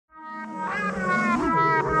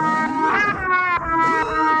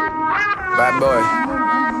boy.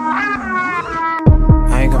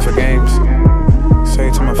 I ain't come for games. Say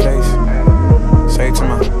it to my face. Say it to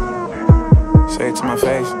my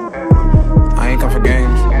face. I ain't come for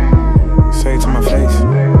games. Say it to my face.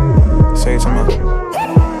 Say it to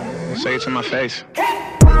my face.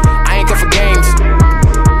 I ain't come for games.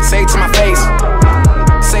 Say it to my face.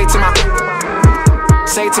 Say it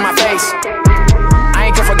to my face. I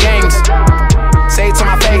ain't come for games. Say it to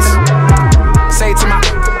my face. Say it to my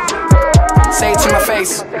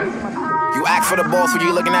face. You act for the boss when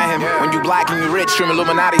you looking at him. When you black and you rich, stream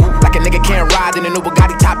Illuminati. Like a nigga can't ride in a new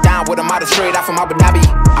Bugatti top down with a model straight out from Abu Dhabi.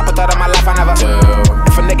 I put that in my life, I never.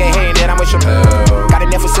 If a nigga hating, then I'm with him. Got it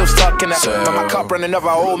never still stuck in that. But my cup running over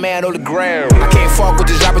old man on the ground. I can't fuck with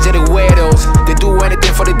these rappers, they weirdos. They do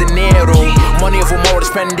anything for the dinero. Money for more to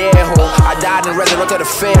spend their hoe. I died and resurrected the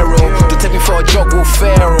pharaoh. They take me for a joke with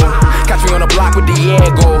Pharaoh. Catch me on the block with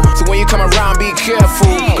Diego. So when you come around, be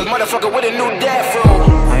careful. Cause motherfucker with a new death row.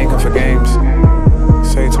 I ain't come for games.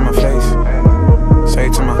 Say it to my face. Say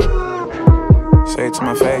it to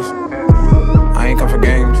my face. I ain't come for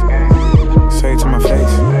games. Say it to my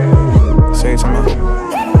face. Say it to my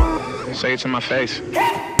face.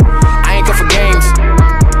 I ain't come for games.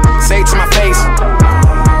 Say it to my face.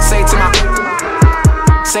 Say it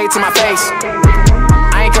to my face.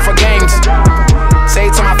 I ain't come for games. Say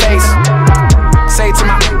it to my face. Say it to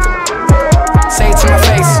my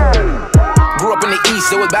face. Grew up in the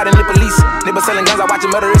east, it was bad in the police. Neighbors selling guns, I watch the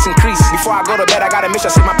murderers increase. Before I go to bed, I gotta make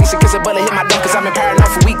sure I see my piece of kiss a bullet hit my dome, cause I've been paranoid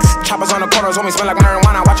for weeks. Choppers on the corners, homies smell like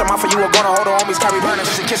marijuana. Watch them out for you, we're gonna hold the homies, carry burners,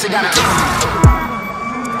 just in case it got a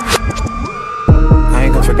I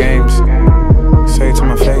ain't come for games. Say it to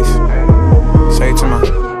my face. Say it to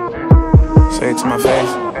my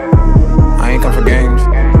face. I ain't come for games.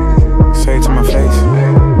 Say it to my face.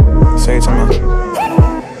 Say it to my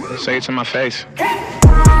face.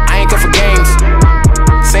 I ain't come for games.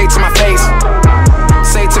 Say it to my face.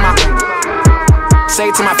 Say it to my face.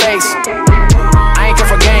 I ain't come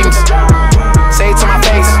for games. Say it to my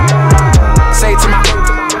face. Say it to my face.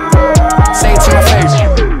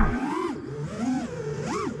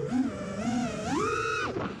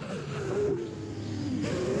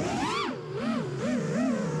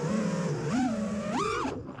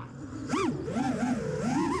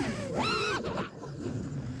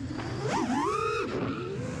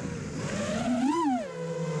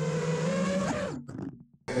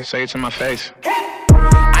 Say it to my face.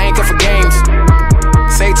 I ain't come for games.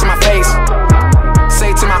 Say it to my face. Say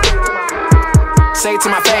it to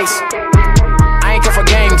my face. I ain't come for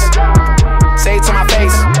games. Say it to my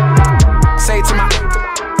face.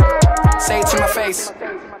 Say it to my face.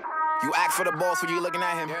 You act for the boss when you looking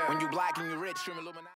at him. When you black and you rich, stream Illuminati.